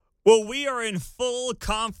Well, we are in full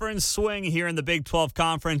conference swing here in the Big 12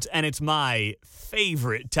 Conference, and it's my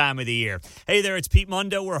favorite time of the year. Hey there, it's Pete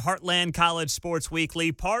Mundo. We're Heartland College Sports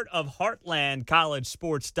Weekly, part of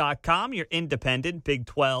HeartlandCollegeSports.com, your independent Big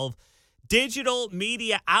 12 digital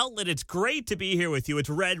media outlet. It's great to be here with you. It's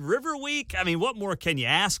Red River Week. I mean, what more can you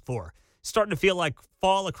ask for? Starting to feel like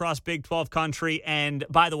fall across Big 12 country. And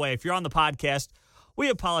by the way, if you're on the podcast,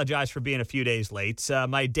 we apologize for being a few days late.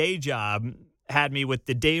 My day job had me with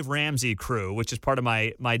the Dave Ramsey crew, which is part of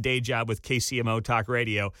my day job with KCMO Talk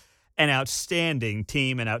Radio. An outstanding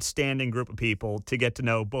team, an outstanding group of people to get to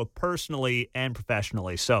know both personally and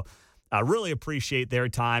professionally. So I really appreciate their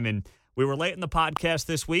time. And we were late in the podcast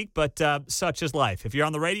this week, but such is life. If you're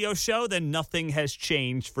on the radio show, then nothing has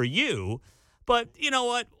changed for you. But you know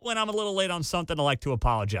what? When I'm a little late on something, I like to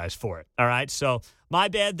apologize for it. All right? So my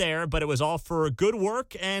bad there, but it was all for good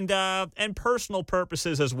work and personal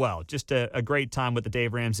purposes as well. Just a great time with the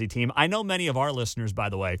Dave Ramsey team. I know many of our listeners, by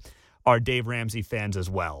the way, are Dave Ramsey fans as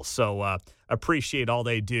well. So appreciate all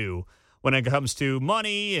they do when it comes to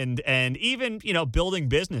money and even, building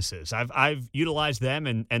businesses. I've utilized them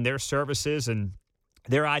and their services and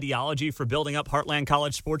their ideology for building up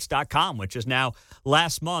HeartlandCollegeSports.com, which is now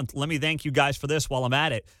last month. Let me thank you guys for this while I'm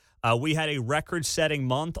at it. We had a record-setting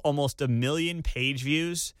month, almost 1 million page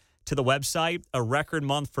views to the website, a record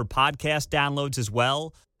month for podcast downloads as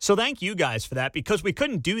well. So thank you guys for that, because we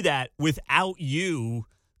couldn't do that without you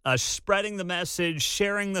spreading the message,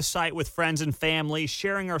 sharing the site with friends and family,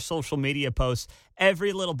 sharing our social media posts.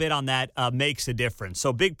 Every little bit on that makes a difference.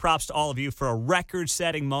 So big props to all of you for a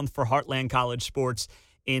record-setting month for Heartland College Sports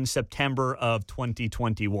in September of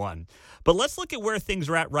 2021. But let's look at where things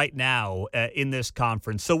are at right now in this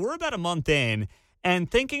conference. So we're about a month in, and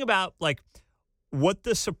thinking about what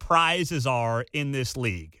the surprises are in this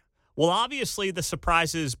league. Well, obviously the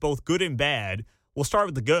surprises, both good and bad. We'll start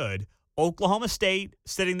with the good. Oklahoma State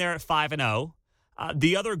sitting there at 5-0.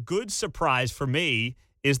 The other good surprise for me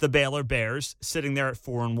is the Baylor Bears sitting there at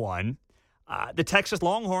 4-1. The Texas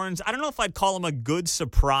Longhorns, I don't know if I'd call them a good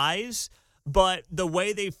surprise, but the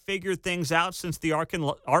way they figured things out since the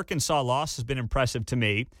Arkansas loss has been impressive to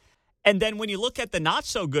me. And then when you look at the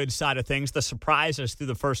not-so-good side of things, the surprises through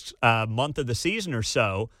the first month of the season or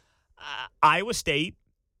so, Iowa State,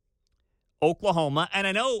 Oklahoma, and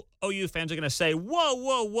I know OU fans are going to say,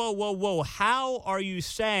 whoa, how are you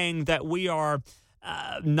saying that we are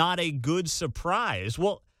not a good surprise?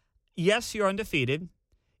 Well, yes, you're undefeated.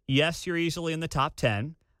 Yes, you're easily in the top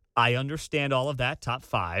 10. I understand all of that, top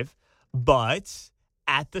 5. But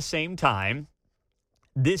at the same time,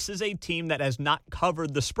 this is a team that has not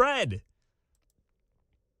covered the spread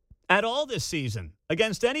at all this season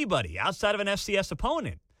against anybody outside of an FCS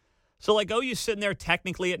opponent. So, OU's sitting there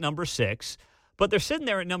technically at number 6, but they're sitting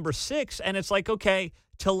there at number 6, and it's okay,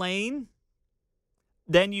 Tulane,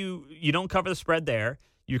 then you don't cover the spread there.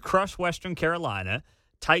 You crush Western Carolina,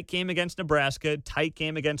 tight game against Nebraska, tight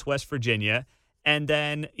game against West Virginia, and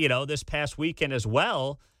then, this past weekend as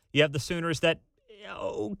well, you have the Sooners that,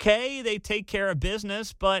 they take care of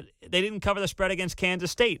business, but they didn't cover the spread against Kansas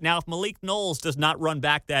State. Now, if Malik Knowles does not run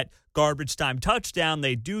back that garbage time touchdown,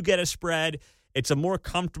 they do get a spread. It's a more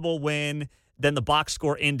comfortable win than the box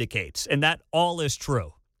score indicates, and that all is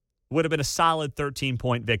true. Would have been a solid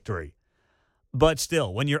 13-point victory. But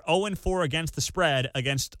still, when you're 0-4 against the spread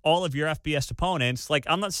against all of your FBS opponents,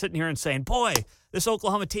 I'm not sitting here and saying, boy, this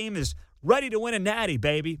Oklahoma team is ready to win a natty,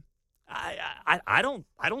 baby. I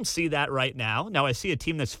don't see that right now. Now, I see a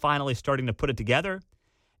team that's finally starting to put it together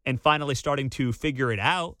and finally starting to figure it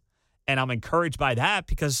out, and I'm encouraged by that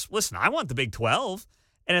because, listen, I want the Big 12.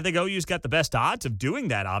 And I think OU's got the best odds of doing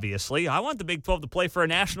that, obviously. I want the Big 12 to play for a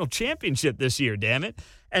national championship this year, damn it.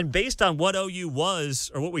 And based on what OU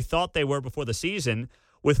was, or what we thought they were before the season,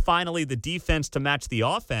 with finally the defense to match the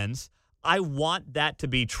offense, I want that to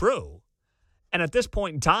be true. And at this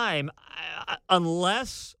point in time,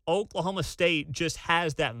 unless Oklahoma State just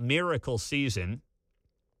has that miracle season,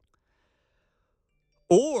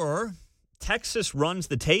 or Texas runs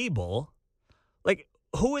the table,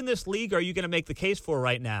 who in this league are you going to make the case for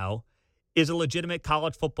right now is a legitimate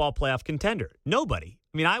college football playoff contender? Nobody.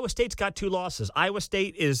 I mean, Iowa State's got 2 losses. Iowa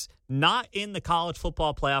State is not in the college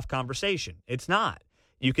football playoff conversation. It's not.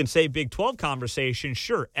 You can say Big 12 conversation.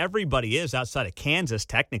 Sure, everybody is outside of Kansas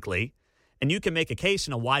technically. And you can make a case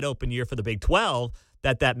in a wide open year for the Big 12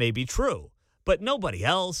 that may be true. But nobody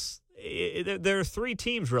else. There are 3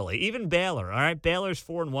 teams really. Even Baylor. All right, Baylor's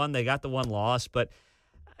 4-1. They got the 1 loss. But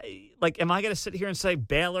am I going to sit here and say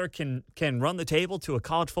Baylor can run the table to a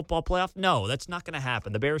college football playoff? No, that's not going to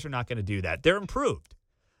happen. The Bears are not going to do that. They're improved.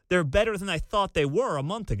 They're better than I thought they were a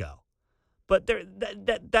month ago. But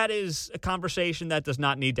that is a conversation that does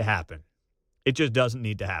not need to happen. It just doesn't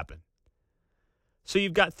need to happen. So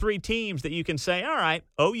you've got three teams that you can say, all right,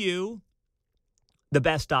 OU, the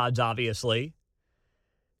best odds, obviously,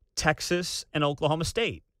 Texas and Oklahoma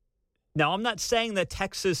State. Now, I'm not saying that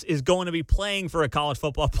Texas is going to be playing for a college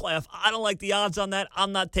football playoff. I don't like the odds on that.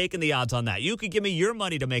 I'm not taking the odds on that. You could give me your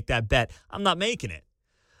money to make that bet. I'm not making it.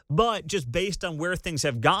 But just based on where things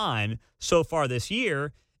have gone so far this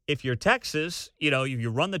year, if you're Texas, you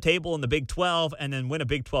run the table in the Big 12 and then win a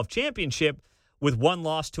Big 12 championship with one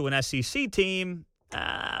loss to an SEC team,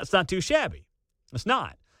 it's not too shabby. It's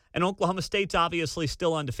not. And Oklahoma State's obviously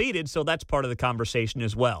still undefeated, so that's part of the conversation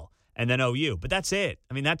as well. And then OU. But that's it.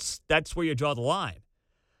 I mean, that's where you draw the line.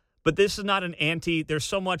 But this is not an there's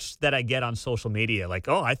so much that I get on social media, like,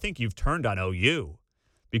 oh, I think you've turned on OU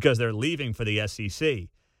because they're leaving for the SEC.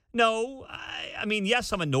 No, I mean,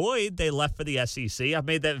 yes, I'm annoyed they left for the SEC. I've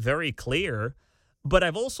made that very clear. But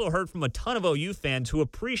I've also heard from a ton of OU fans who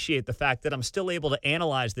appreciate the fact that I'm still able to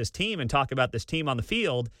analyze this team and talk about this team on the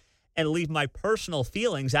field and leave my personal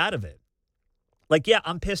feelings out of it. Like, yeah,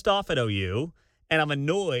 I'm pissed off at OU, and I'm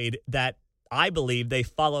annoyed that I believe they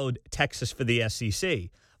followed Texas for the SEC.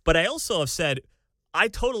 But I also have said, I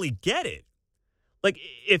totally get it. Like,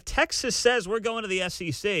 if Texas says we're going to the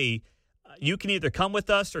SEC, you can either come with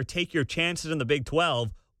us or take your chances in the Big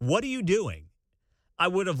 12. What are you doing? I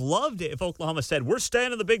would have loved it if Oklahoma said, we're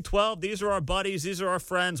staying in the Big 12. These are our buddies. These are our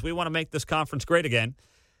friends. We want to make this conference great again.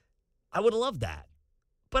 I would have loved that.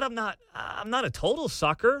 But I'm not a total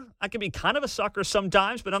sucker. I can be kind of a sucker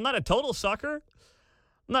sometimes, but I'm not a total sucker.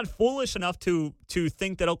 I'm not foolish enough to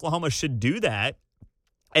think that Oklahoma should do that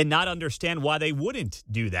and not understand why they wouldn't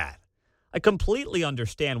do that. I completely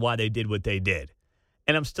understand why they did what they did.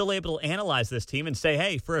 And I'm still able to analyze this team and say,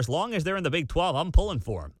 hey, for as long as they're in the Big 12, I'm pulling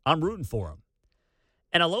for them. I'm rooting for them.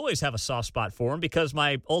 And I'll always have a soft spot for him because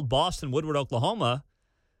my old boss in Woodward, Oklahoma,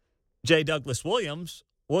 J. Douglas Williams,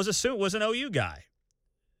 was an OU guy.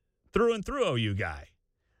 Through and through OU guy.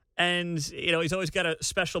 And, he's always got a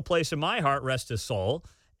special place in my heart, rest his soul.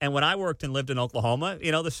 And when I worked and lived in Oklahoma,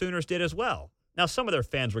 the Sooners did as well. Now, some of their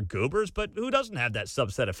fans were goobers, but who doesn't have that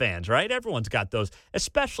subset of fans, right? Everyone's got those,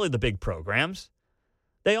 especially the big programs.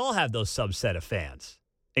 They all have those subset of fans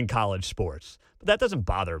in college sports. But that doesn't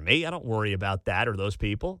bother me. I don't worry about that or those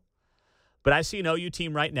people. But I see an OU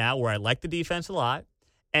team right now where I like the defense a lot,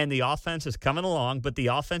 and the offense is coming along, but the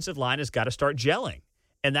offensive line has got to start gelling.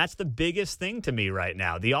 And that's the biggest thing to me right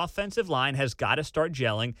now. The offensive line has got to start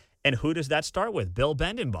gelling. And who does that start with? Bill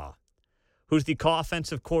Bendenbaugh, who's the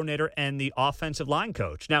co-offensive coordinator and the offensive line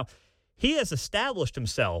coach. Now, he has established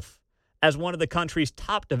himself as one of the country's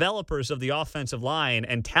top developers of the offensive line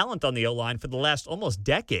and talent on the O-line for the last almost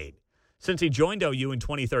decade, since he joined OU in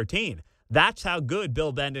 2013. That's how good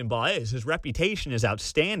Bill Bendenbaugh is. His reputation is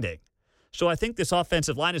outstanding. So I think this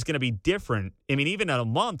offensive line is going to be different, even in a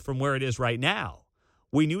month from where it is right now.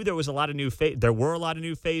 We knew there was a lot of there were a lot of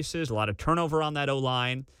new faces, a lot of turnover on that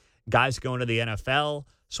O-line, guys going to the NFL.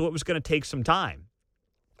 So it was going to take some time.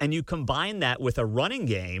 And you combine that with a running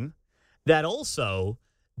game that also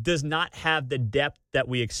does not have the depth that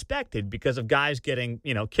we expected because of guys getting,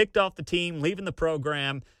 kicked off the team, leaving the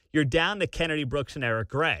program. You're down to Kennedy Brooks and Eric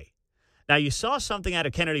Gray. Now, you saw something out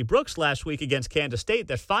of Kennedy Brooks last week against Kansas State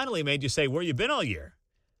that finally made you say, where you been all year?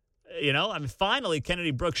 Finally,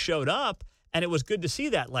 Kennedy Brooks showed up. And it was good to see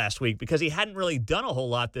that last week because he hadn't really done a whole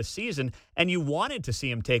lot this season, and you wanted to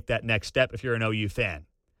see him take that next step if you're an OU fan.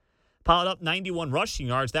 Piled up 91 rushing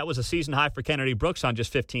yards. That was a season high for Kennedy Brooks on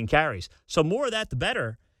just 15 carries. So more of that, the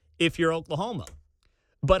better if you're Oklahoma.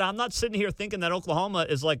 But I'm not sitting here thinking that Oklahoma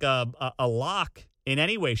is like a lock in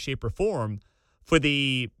any way, shape, or form for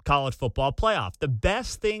the college football playoff. The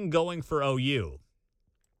best thing going for OU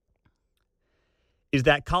is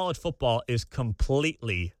that college football is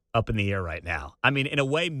completely up in the air right now. In a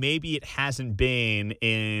way, maybe it hasn't been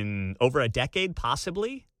in over a decade,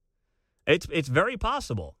 possibly. It's very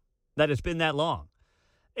possible that it's been that long.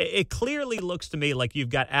 It clearly looks to me like you've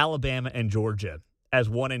got Alabama and Georgia as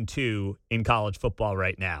 1 and 2 in college football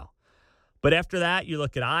right now. But after that, you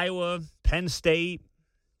look at Iowa, Penn State,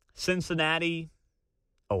 Cincinnati,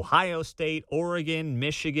 Ohio State, Oregon,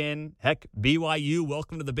 Michigan, heck, BYU.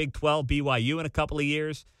 Welcome to the Big 12, BYU in a couple of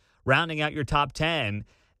years, rounding out your top 10.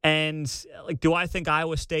 And do I think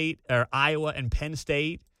Iowa State or Iowa and Penn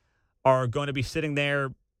State are going to be sitting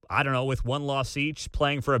there, with one loss each,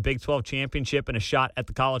 playing for a Big 12 championship and a shot at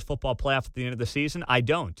the college football playoff at the end of the season? I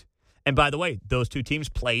don't. And by the way, those two teams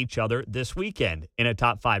play each other this weekend in a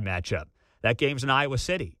top 5 matchup. That game's in Iowa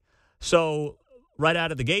City. So right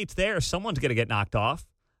out of the gates there, someone's going to get knocked off.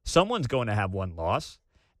 Someone's going to have one loss.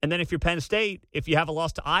 And then if you're Penn State, if you have a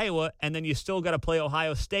loss to Iowa and then you still got to play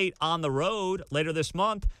Ohio State on the road later this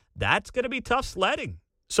month, that's going to be tough sledding.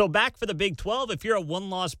 So back for the Big 12, if you're a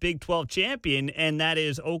one-loss Big 12 champion, and that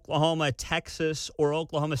is Oklahoma, Texas, or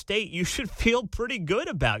Oklahoma State, you should feel pretty good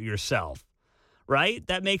about yourself, right?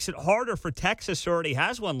 That makes it harder for Texas, who already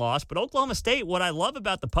has one loss. But Oklahoma State, what I love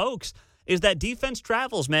about the Pokes is that defense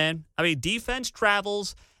travels, man. I mean, defense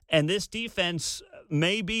travels, and this defense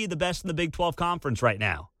may be the best in the Big 12 conference right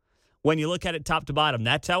now. When you look at it top to bottom,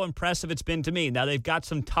 that's how impressive it's been to me. Now, they've got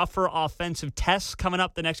some tougher offensive tests coming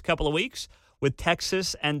up the next couple of weeks with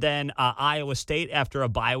Texas and then Iowa State after a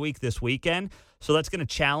bye week this weekend. So that's going to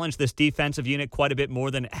challenge this defensive unit quite a bit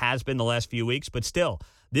more than it has been the last few weeks. But still,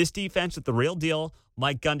 this defense is the real deal.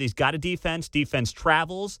 Mike Gundy's got a defense. Defense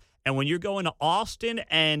travels. And when you're going to Austin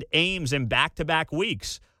and Ames in back-to-back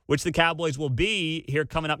weeks, which the Cowboys will be here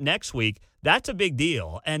coming up next week, that's a big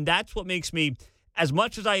deal. And that's what makes me, as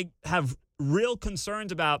much as I have real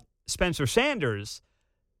concerns about Spencer Sanders,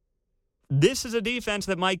 this is a defense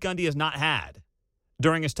that Mike Gundy has not had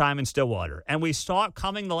during his time in Stillwater. And we saw it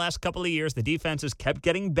coming the last couple of years. The defenses kept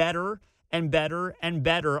getting better and better and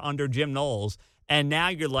better under Jim Knowles. And now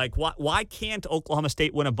you're like, why can't Oklahoma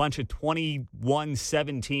State win a bunch of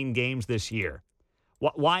 21-17 games this year?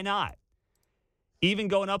 Why not? Even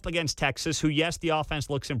going up against Texas, who, yes, the offense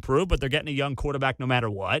looks improved, but they're getting a young quarterback no matter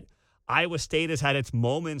what. Iowa State has had its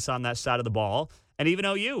moments on that side of the ball. And even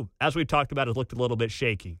OU, as we've talked about, has looked a little bit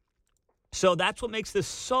shaky. So that's what makes this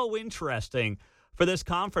so interesting for this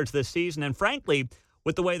conference this season. And frankly,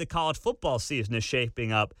 with the way the college football season is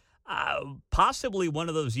shaping up, possibly one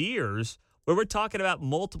of those years where we're talking about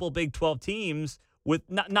multiple Big 12 teams with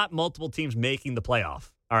not multiple teams making the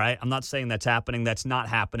playoff. All right, I'm not saying that's happening. That's not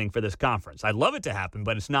happening for this conference. I'd love it to happen,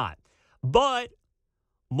 but it's not. But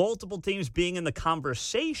multiple teams being in the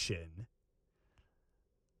conversation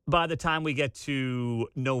by the time we get to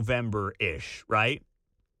November-ish, right?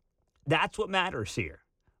 That's what matters here.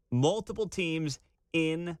 Multiple teams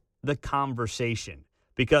in the conversation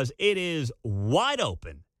because it is wide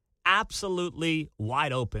open, absolutely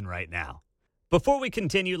wide open right now. Before we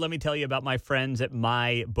continue, let me tell you about my friends at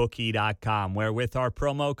MyBookie.com, where with our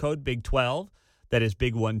promo code BIG12, that is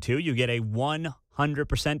Big12, you get a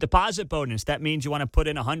 100% deposit bonus. That means you want to put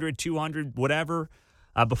in 100, 200, whatever,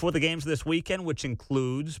 before the games this weekend, which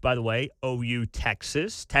includes, by the way, OU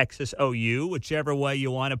Texas, Texas OU, whichever way you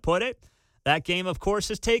want to put it. That game, of course,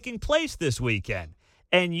 is taking place this weekend.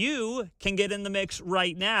 And you can get in the mix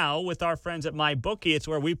right now with our friends at MyBookie. It's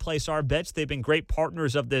where we place our bets. They've been great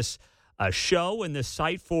partners of this show and this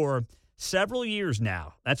site for several years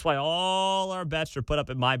now. That's why all our bets are put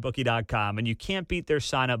up at MyBookie.com. And you can't beat their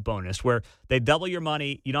sign-up bonus where they double your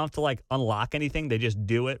money. You don't have to, unlock anything. They just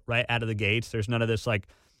do it right out of the gates. There's none of this,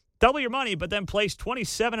 double your money, but then place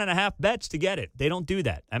 27.5 bets to get it. They don't do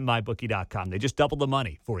that at MyBookie.com. They just double the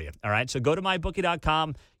money for you. All right, so go to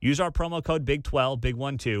MyBookie.com. Use our promo code BIG12,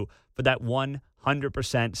 Big12, for that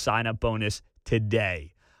 100% sign-up bonus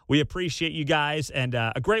today. We appreciate you guys, and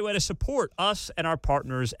a great way to support us and our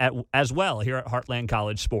partners as well here at Heartland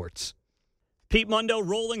College Sports. Pete Mundo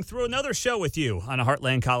rolling through another show with you on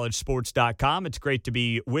HeartlandCollegeSports.com. It's great to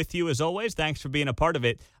be with you as always. Thanks for being a part of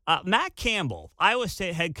it. Matt Campbell, Iowa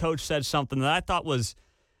State head coach, said something that I thought was,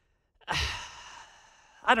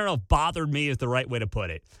 I don't know if bothered me is the right way to put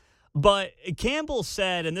it. But Campbell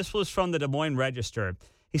said, and this was from the Des Moines Register,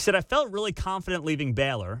 he said, I felt really confident leaving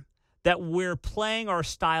Baylor that we're playing our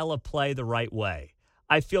style of play the right way.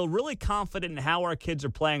 I feel really confident in how our kids are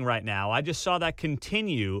playing right now. I just saw that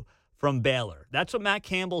continue from Baylor. That's what Matt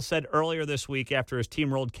Campbell said earlier this week after his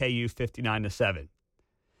team rolled KU 59-7.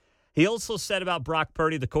 He also said about Brock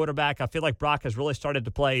Purdy, the quarterback, I feel like Brock has really started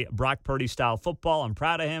to play Brock Purdy-style football. I'm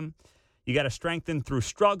proud of him. You got to strengthen through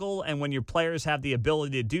struggle, and when your players have the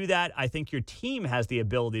ability to do that, I think your team has the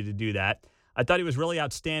ability to do that. I thought he was really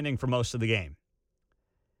outstanding for most of the game.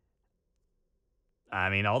 I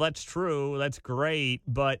mean, all that's true. That's great.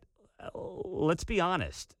 But let's be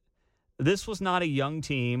honest. This was not a young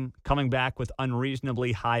team coming back with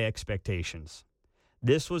unreasonably high expectations.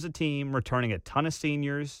 This was a team returning a ton of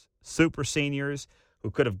seniors, super seniors,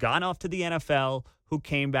 who could have gone off to the NFL, who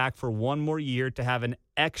came back for one more year to have an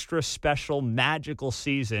extra special, magical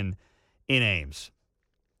season in Ames.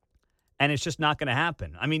 And it's just not going to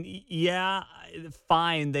happen. I mean, yeah,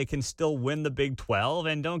 fine, they can still win the Big 12.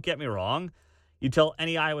 And don't get me wrong. You tell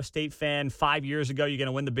any Iowa State fan 5 years ago you're going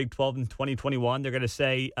to win the Big 12 in 2021, they're going to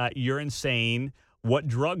say, you're insane. What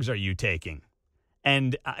drugs are you taking?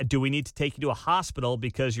 And do we need to take you to a hospital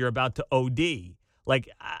because you're about to OD?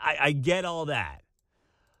 I get all that.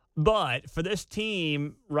 But for this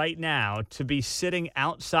team right now to be sitting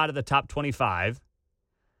outside of the top 25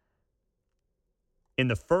 in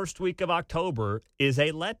the first week of October is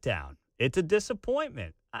a letdown. It's a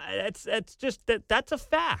disappointment. That's a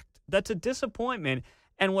fact. That's a disappointment.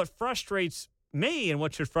 And what frustrates me and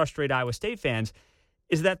what should frustrate Iowa State fans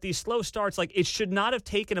is that these slow starts, like it should not have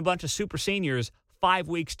taken a bunch of super seniors 5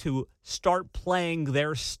 weeks to start playing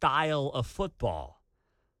their style of football.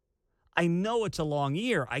 I know it's a long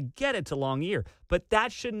year. I get it's a long year. But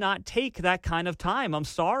that should not take that kind of time. I'm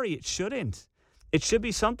sorry, it shouldn't. It should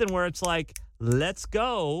be something where it's like, let's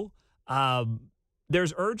go.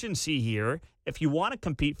 There's urgency here. If you want to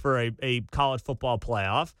compete for a college football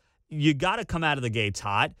playoff, you got to come out of the gates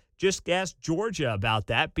hot. Just ask Georgia about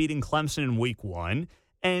that, beating Clemson in week 1.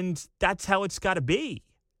 And that's how it's got to be.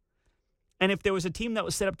 And if there was a team that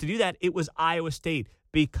was set up to do that, it was Iowa State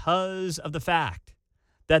because of the fact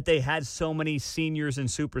that they had so many seniors and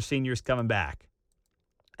super seniors coming back.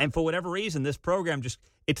 And for whatever reason, this program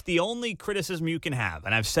it's the only criticism you can have.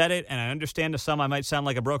 And I've said it, and I understand to some I might sound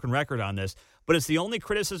like a broken record on this, but it's the only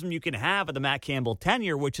criticism you can have of the Matt Campbell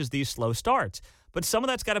tenure, which is these slow starts. But some of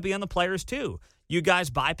that's got to be on the players too. You guys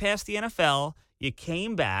bypassed the NFL, you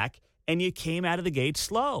came back, and you came out of the gate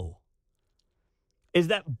slow. Is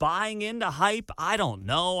that buying into hype? I don't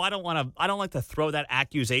know. I don't like to throw that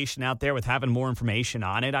accusation out there with having more information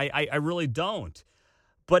on it. I really don't.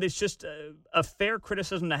 But it's just a fair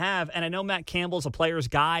criticism to have. And I know Matt Campbell's a player's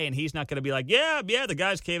guy, and he's not going to be like, yeah, the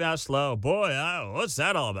guys came out slow. Boy, what's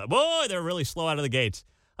that all about? Boy, they're really slow out of the gates.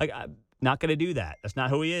 Like, I'm not going to do that. That's not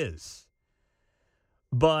who he is.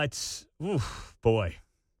 But, boy,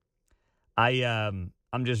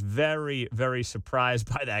 I'm just very, very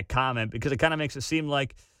surprised by that comment because it kind of makes it seem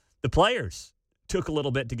like the players took a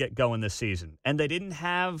little bit to get going this season. And they didn't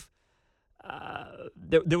have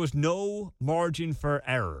there was no margin for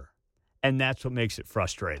error. And that's what makes it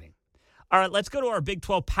frustrating. All right, let's go to our Big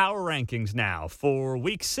 12 power rankings now. For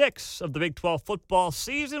week 6 of the Big 12 football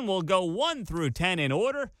season, we'll go 1 through 10 in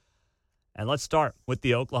order. And let's start with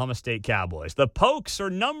the Oklahoma State Cowboys. The Pokes are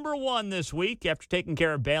number 1 this week after taking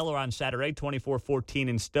care of Baylor on Saturday, 24-14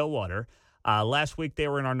 in Stillwater. Last week, they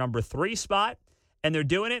were in our number 3 spot, and they're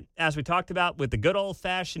doing it, as we talked about, with the good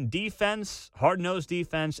old-fashioned defense, hard-nosed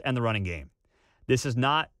defense, and the running game. This is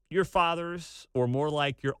not your father's or more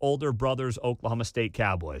like your older brother's Oklahoma State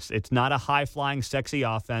Cowboys. It's not a high-flying, sexy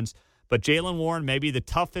offense, but Jaylen Warren may be the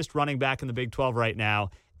toughest running back in the Big 12 right now,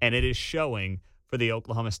 and it is showing for the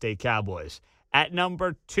Oklahoma State Cowboys. At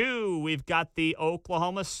number 2, we've got the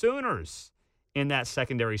Oklahoma Sooners in that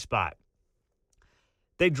secondary spot.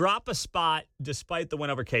 They drop a spot despite the win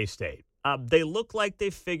over K-State. They look like they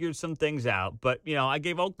figured some things out, but, I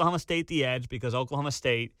gave Oklahoma State the edge because Oklahoma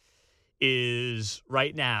State is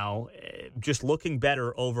right now just looking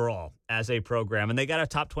better overall as a program, and they got a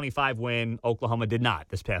top 25 win. Oklahoma did not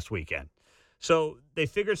this past weekend. So they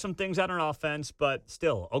figured some things out on offense, but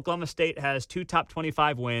still, Oklahoma State has 2 top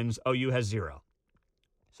 25 wins. OU has 0.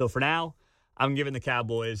 So for now, I'm giving the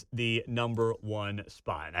Cowboys the number 1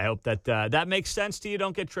 spot. I hope that that makes sense to you.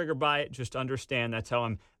 Don't get triggered by it. Just understand that's how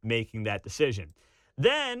I'm making that decision.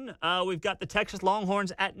 Then we've got the Texas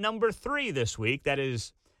Longhorns at number 3 this week. That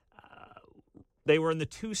is, they were in the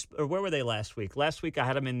 2, or where were they last week? Last week I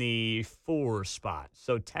had them in the 4 spot.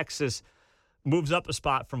 So Texas moves up a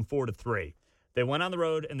spot from 4 to 3. They went on the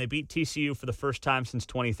road, and they beat TCU for the first time since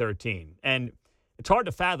 2013. And it's hard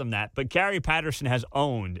to fathom that, but Gary Patterson has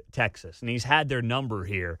owned Texas, and he's had their number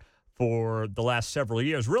here for the last several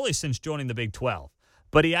years, really since joining the Big 12.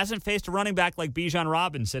 But he hasn't faced a running back like Bijan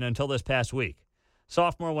Robinson until this past week.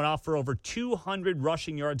 Sophomore went off for over 200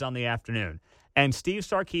 rushing yards on the afternoon. And Steve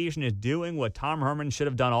Sarkisian is doing what Tom Herman should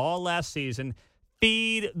have done all last season,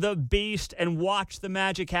 feed the beast and watch the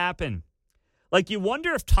magic happen. Like, you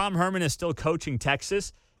wonder if Tom Herman is still coaching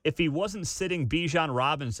Texas if he wasn't sitting Bijan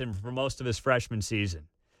Robinson for most of his freshman season.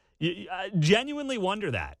 I genuinely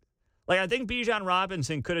wonder that. Like, I think Bijan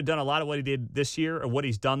Robinson could have done a lot of what he did this year or what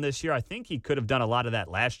he's done this year. I think he could have done a lot of that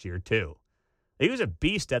last year, too. He was a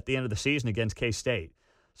beast at the end of the season against K-State.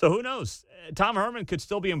 So who knows? Tom Herman could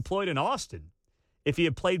still be employed in Austin if he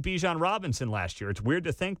had played Bijan Robinson last year. It's weird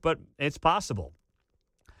to think, but it's possible.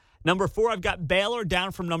 Number 4, I've got Baylor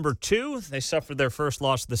down from number 2. They suffered their first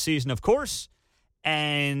loss of the season, of course.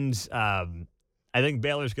 And I think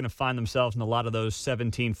Baylor's going to find themselves in a lot of those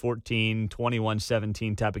 17-14,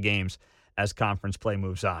 21-17 type of games as conference play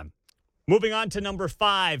moves on. Moving on to number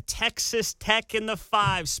 5, Texas Tech in the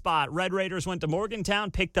 5 spot. Red Raiders went to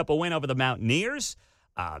Morgantown, picked up a win over the Mountaineers,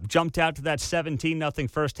 jumped out to that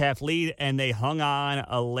 17-0 first half lead, and they hung on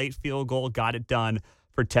a late field goal, got it done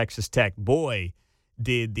for Texas Tech. Boy,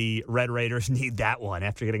 did the Red Raiders need that one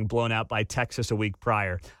after getting blown out by Texas a week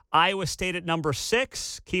prior. Iowa State at number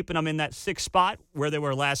 6, keeping them in that 6th spot where they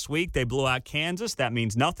were last week. They blew out Kansas. That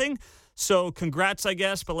means nothing. So congrats, I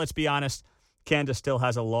guess, but let's be honest, Kansas still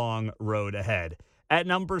has a long road ahead. At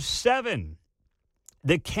number 7,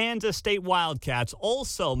 the Kansas State Wildcats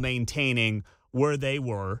also maintaining where they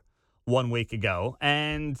were 1 week ago,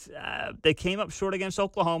 and they came up short against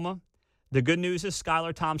Oklahoma. The good news is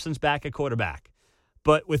Skylar Thompson's back at quarterback.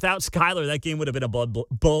 But without Skylar, that game would have been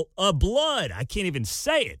a blood. I can't even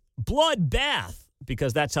say it. Bloodbath,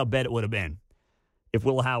 because that's how bad it would have been if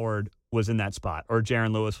Will Howard was in that spot or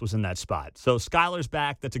Jaron Lewis was in that spot. So Skylar's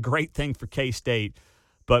back. That's a great thing for K-State.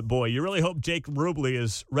 But, boy, you really hope Jake Rubley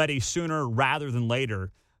is ready sooner rather than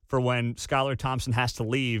later for when Skylar Thompson has to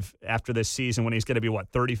leave after this season when he's going to be,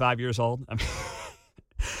 35 years old? I mean,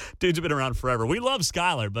 dude's been around forever. We love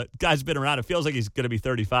Skylar, but guy's been around. It feels like he's going to be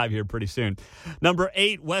 35 here pretty soon. Number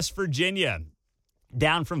 8, West Virginia,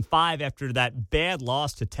 down from 5 after that bad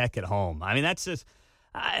loss to Tech at home. I mean, that's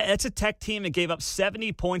a Tech team that gave up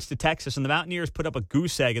 70 points to Texas, and the Mountaineers put up a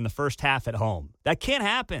goose egg in the first half at home. That can't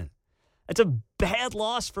happen. It's a bad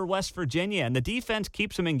loss for West Virginia, and the defense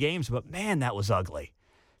keeps them in games, but, man, that was ugly.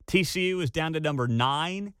 TCU is down to number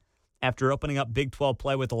 9 after opening up Big 12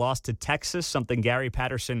 play with a loss to Texas, something Gary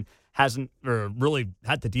Patterson hasn't really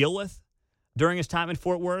had to deal with during his time in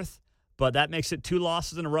Fort Worth. But that makes it 2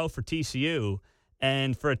 losses in a row for TCU.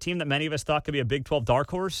 And for a team that many of us thought could be a Big 12 dark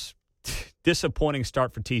horse, disappointing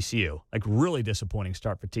start for TCU. Like, really disappointing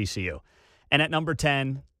start for TCU. And at number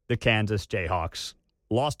 10, the Kansas Jayhawks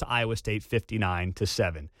lost to Iowa State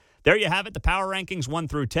 59-7. There you have it, the power rankings 1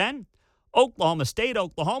 through 10. Oklahoma State,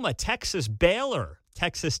 Oklahoma, Texas, Baylor,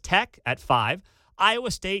 Texas Tech at 5, Iowa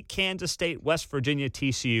State, Kansas State, West Virginia,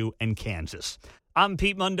 TCU, and Kansas. I'm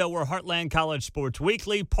Pete Mundo. We're Heartland College Sports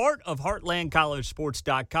Weekly, part of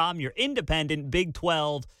HeartlandCollegeSports.com, your independent Big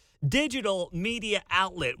 12 digital media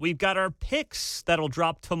outlet. We've got our picks that'll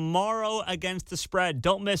drop tomorrow against the spread.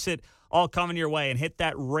 Don't miss it. All coming your way. And hit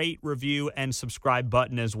that rate, review, and subscribe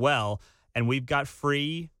button as well. And we've got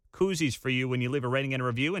free koozies for you when you leave a rating and a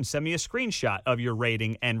review, and send me a screenshot of your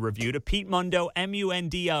rating and review to Pete Mundo,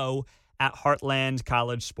 MUNDO, at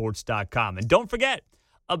HeartlandCollegeSports.com. And don't forget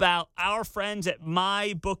about our friends at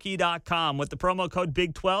MyBookie.com. With the promo code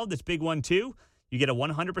Big12, that's Big 12, you get a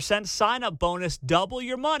 100% sign-up bonus, double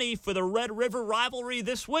your money for the Red River rivalry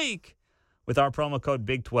this week with our promo code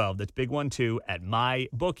Big12. That's Big 12 at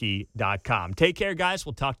MyBookie.com. Take care, guys.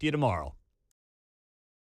 We'll talk to you tomorrow.